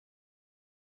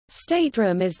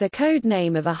Stateroom is the code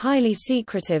name of a highly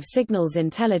secretive signals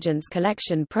intelligence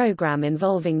collection program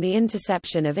involving the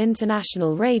interception of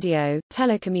international radio,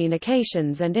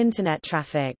 telecommunications and Internet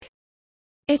traffic.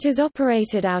 It is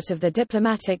operated out of the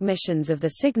diplomatic missions of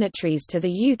the signatories to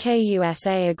the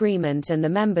UK-USA agreement and the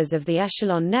members of the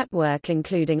Echelon network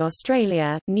including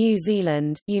Australia, New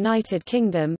Zealand, United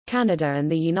Kingdom, Canada and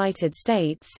the United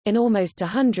States. In almost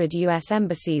 100 US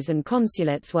embassies and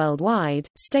consulates worldwide,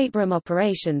 stateroom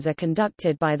operations are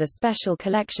conducted by the Special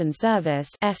Collection Service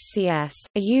 (SCS),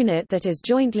 a unit that is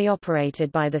jointly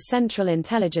operated by the Central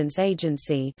Intelligence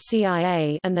Agency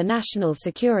 (CIA) and the National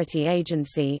Security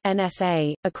Agency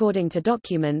 (NSA). According to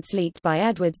documents leaked by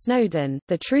Edward Snowden,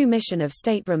 the true mission of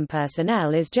stateroom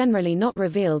personnel is generally not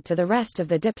revealed to the rest of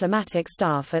the diplomatic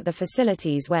staff at the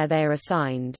facilities where they are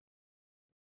assigned.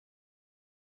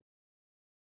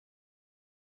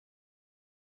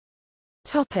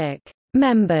 Topic: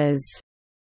 Members.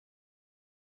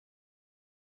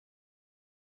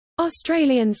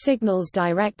 Australian Signals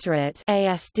Directorate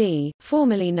 (ASD),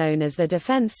 formerly known as the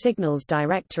Defence Signals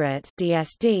Directorate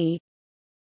 (DSD).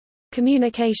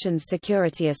 Communications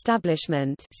Security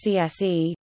Establishment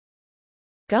 (CSE),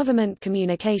 Government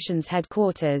Communications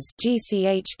Headquarters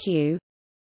 (GCHQ),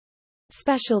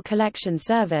 Special Collection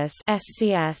Service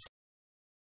 (SCS),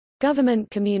 Government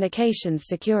Communications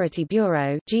Security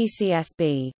Bureau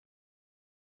 (GCSB).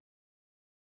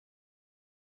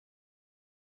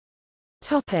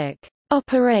 Topic: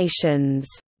 Operations.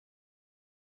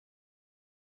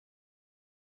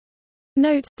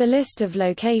 Note, the list of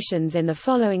locations in the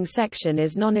following section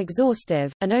is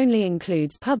non-exhaustive, and only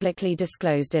includes publicly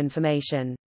disclosed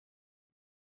information.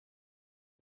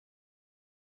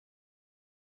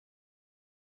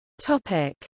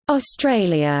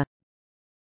 Australia.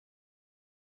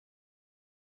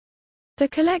 The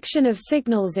collection of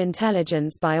signals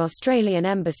intelligence by Australian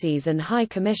embassies and high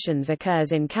commissions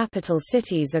occurs in capital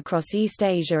cities across East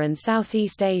Asia and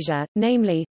Southeast Asia,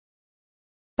 namely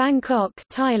Bangkok,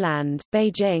 Thailand,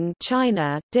 Beijing,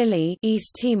 China, Dili,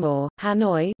 East Timor,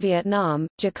 Hanoi, Vietnam,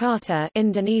 Jakarta,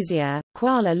 Indonesia,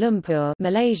 Kuala Lumpur,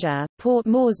 Malaysia, Port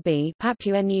Moresby,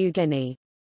 Papua New Guinea.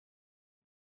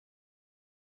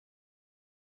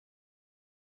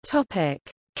 Topic: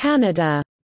 Canada.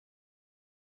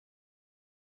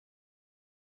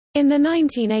 In the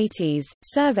 1980s,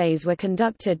 surveys were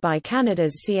conducted by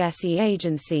Canada's CSE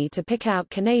agency to pick out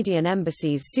Canadian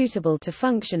embassies suitable to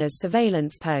function as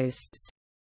surveillance posts.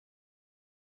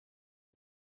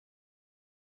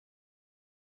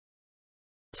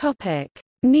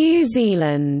 New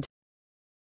Zealand.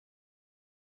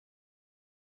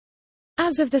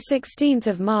 As of 16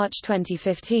 March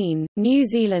 2015, New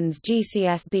Zealand's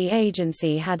GCSB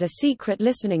agency had a secret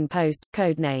listening post,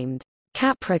 codenamed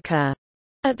Caprica,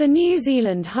 at the New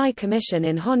Zealand High Commission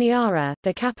in Honiara,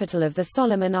 the capital of the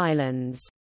Solomon Islands.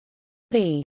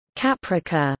 The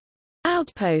Caprica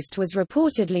outpost was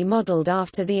reportedly modelled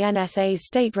after the NSA's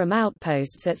stateroom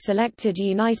outposts at selected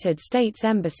United States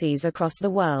embassies across the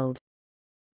world.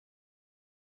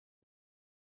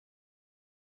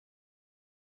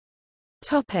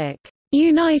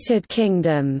 United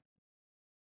Kingdom.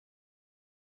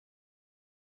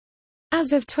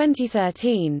 As of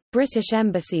 2013, British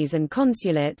embassies and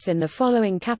consulates in the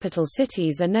following capital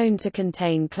cities are known to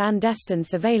contain clandestine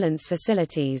surveillance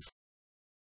facilities.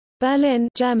 Berlin,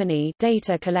 Germany.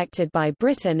 Data collected by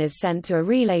Britain is sent to a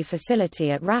relay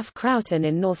facility at RAF Croughton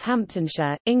in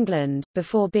Northamptonshire, England,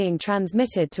 before being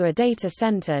transmitted to a data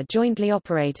center jointly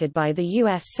operated by the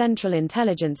U.S. Central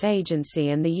Intelligence Agency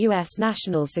and the U.S.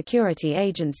 National Security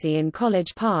Agency in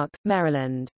College Park,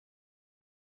 Maryland.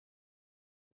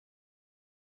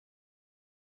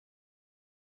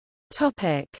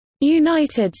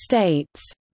 United States.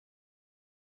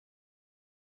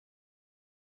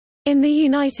 In the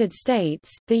United States,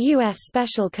 the U.S.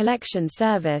 Special Collection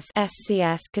Service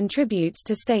 (SCS) contributes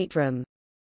to stateroom.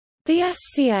 The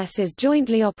SCS is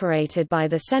jointly operated by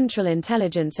the Central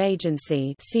Intelligence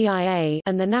Agency (CIA)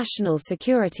 and the National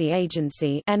Security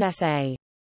Agency (NSA).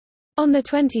 On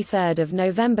 23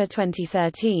 November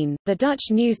 2013, the Dutch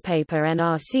newspaper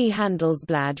NRC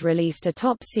Handelsblad released a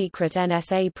top-secret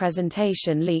NSA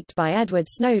presentation leaked by Edward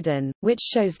Snowden, which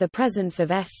shows the presence of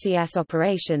SCS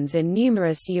operations in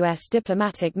numerous U.S.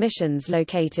 diplomatic missions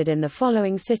located in the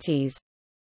following cities: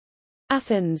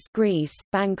 Athens, Greece;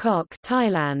 Bangkok,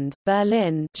 Thailand;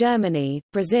 Berlin, Germany;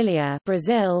 Brasilia,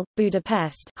 Brazil;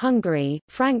 Budapest, Hungary;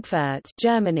 Frankfurt,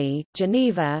 Germany;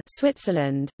 Geneva,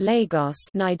 Switzerland; Lagos,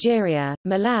 Nigeria;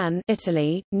 Milan,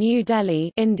 Italy; New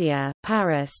Delhi, India;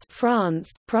 Paris, France;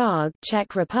 Prague,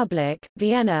 Czech Republic;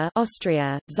 Vienna,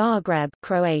 Austria; Zagreb,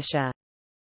 Croatia.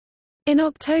 In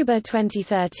October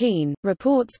 2013,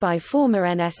 reports by former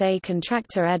NSA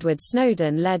contractor Edward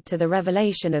Snowden led to the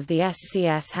revelation of the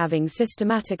SCS having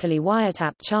systematically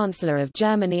wiretapped Chancellor of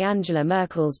Germany Angela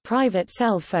Merkel's private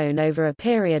cell phone over a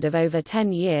period of over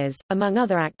 10 years, among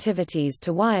other activities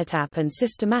to wiretap and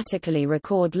systematically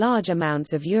record large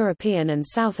amounts of European and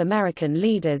South American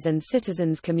leaders' and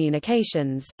citizens'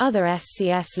 communications. Other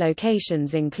SCS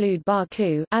locations include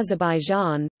Baku,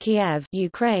 Azerbaijan, Kiev,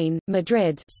 Ukraine,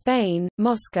 Madrid, Spain,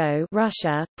 Moscow,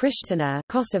 Russia, Pristina,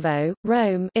 Kosovo,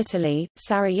 Rome, Italy,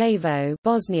 Sarajevo,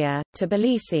 Bosnia,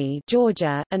 Tbilisi,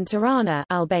 Georgia, and Tirana,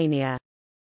 Albania.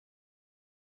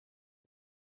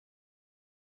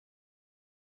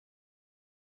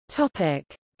 Topic: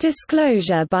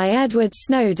 Disclosure by Edward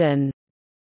Snowden.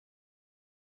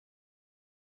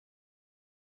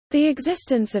 The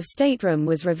existence of Stateroom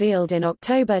was revealed in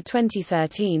October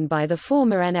 2013 by the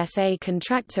former NSA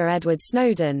contractor Edward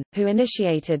Snowden, who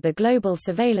initiated the global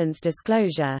surveillance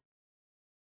disclosure.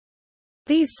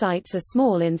 These sites are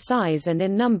small in size and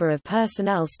in number of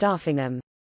personnel staffing them.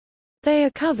 They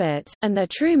are covert, and their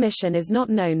true mission is not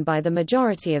known by the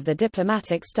majority of the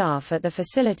diplomatic staff at the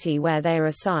facility where they are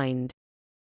assigned.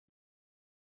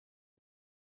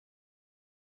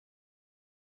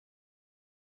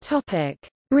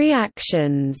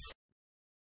 Reactions.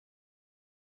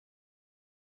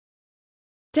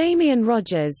 Damien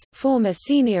Rogers, former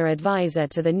senior advisor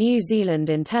to the New Zealand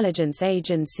intelligence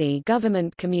agency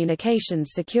Government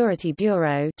Communications Security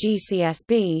Bureau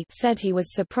 (GCSB), said he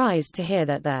was surprised to hear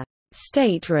that the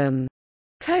Stateroom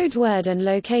code word and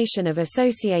location of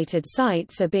associated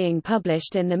sites are being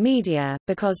published in the media,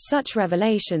 because such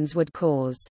revelations would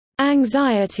cause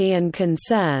anxiety and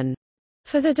concern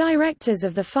for the directors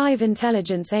of the 5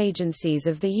 intelligence agencies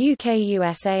of the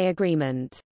UK-USA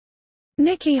agreement.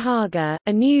 Nikki Hager,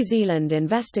 a New Zealand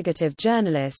investigative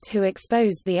journalist who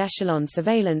exposed the Echelon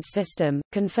surveillance system,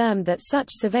 confirmed that such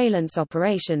surveillance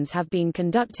operations have been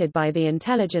conducted by the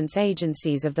intelligence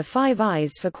agencies of the Five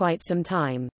Eyes for quite some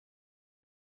time.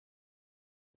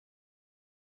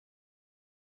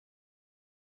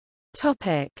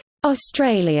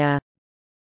 Australia.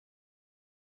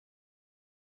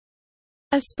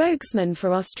 A spokesman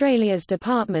for Australia's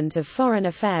Department of Foreign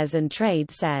Affairs and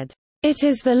Trade said, "It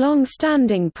is the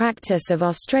long-standing practice of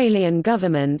Australian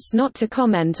governments not to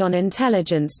comment on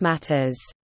intelligence matters."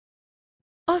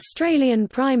 Australian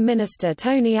Prime Minister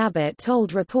Tony Abbott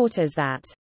told reporters that,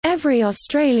 "Every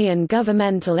Australian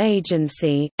governmental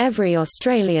agency, every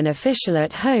Australian official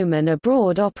at home and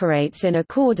abroad operates in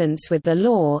accordance with the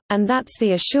law, and that's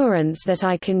the assurance that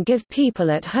I can give people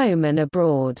at home and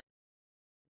abroad."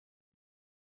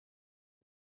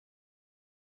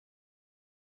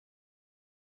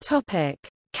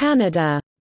 Canada.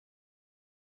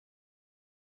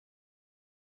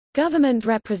 Government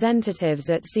representatives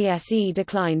at CSE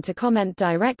declined to comment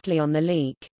directly on the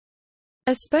leak.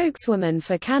 A spokeswoman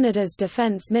for Canada's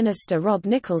Defence Minister Rob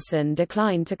Nicholson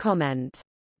declined to comment.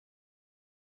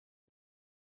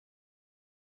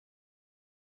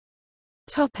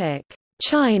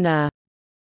 China.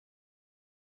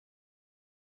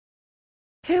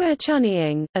 Hua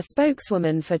Chunying, a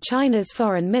spokeswoman for China's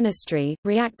foreign ministry,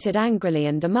 reacted angrily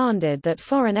and demanded that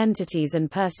foreign entities and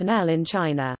personnel in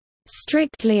China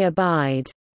strictly abide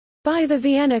by the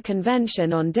Vienna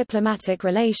Convention on Diplomatic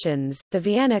Relations, the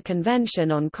Vienna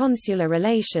Convention on Consular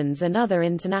Relations and other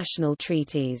international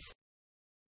treaties.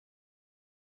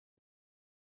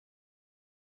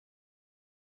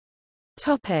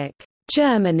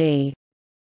 Germany.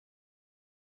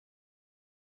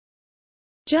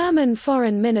 German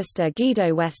Foreign Minister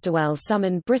Guido Westerwelle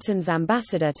summoned Britain's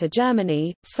ambassador to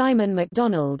Germany, Simon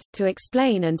MacDonald, to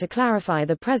explain and to clarify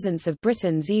the presence of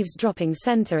Britain's eavesdropping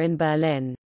centre in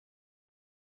Berlin.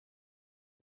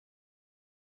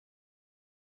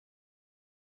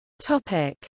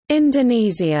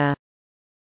 Indonesia.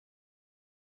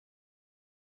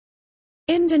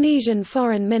 Indonesian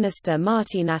Foreign Minister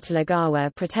Marty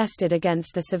Natalegawa protested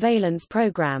against the surveillance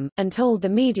program, and told the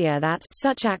media that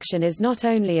such action is not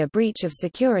only a breach of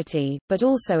security, but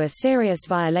also a serious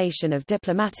violation of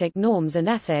diplomatic norms and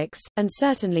ethics, and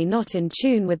certainly not in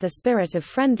tune with the spirit of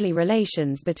friendly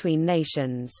relations between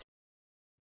nations.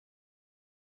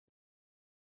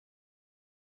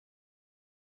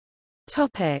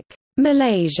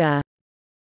 Malaysia.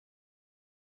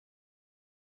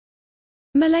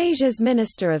 Malaysia's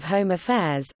Minister of Home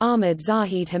Affairs, Ahmad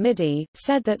Zahid Hamidi,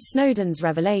 said that Snowden's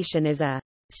revelation is a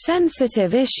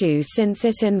sensitive issue since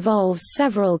it involves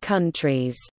several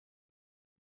countries.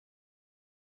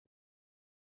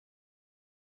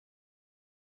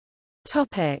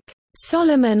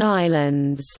 Solomon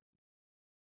Islands.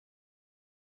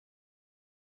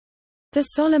 The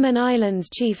Solomon Islands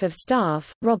Chief of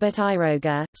Staff, Robert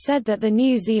Iroga, said that the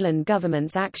New Zealand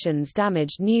government's actions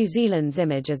damaged New Zealand's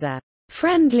image as a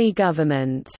friendly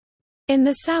government in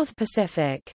the South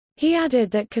Pacific. He added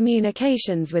that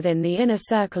communications within the inner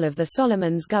circle of the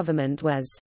Solomons government was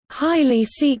highly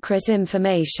secret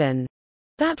information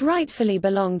that rightfully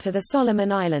belonged to the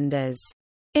Solomon Islanders.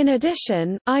 In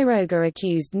addition, Iroga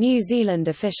accused New Zealand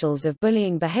officials of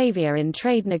bullying behavior in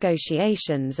trade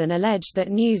negotiations and alleged that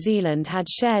New Zealand had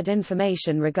shared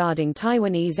information regarding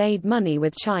Taiwanese aid money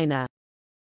with China.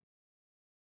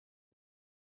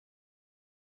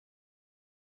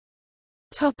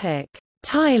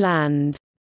 Thailand.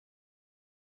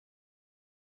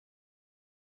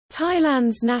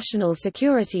 Thailand's National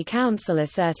Security Council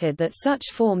asserted that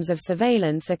such forms of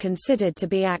surveillance are considered to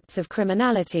be acts of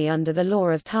criminality under the law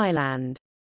of Thailand.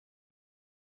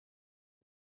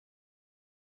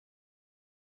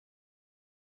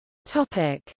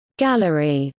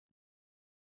 Gallery.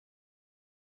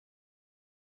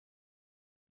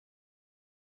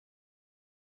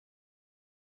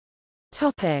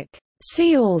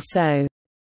 See also: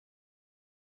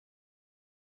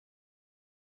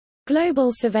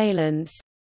 Global surveillance,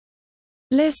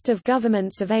 List of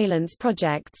government surveillance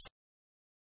projects,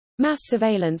 Mass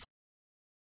surveillance,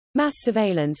 Mass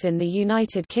surveillance in the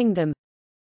United Kingdom,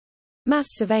 Mass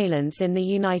surveillance in the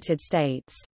United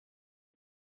States.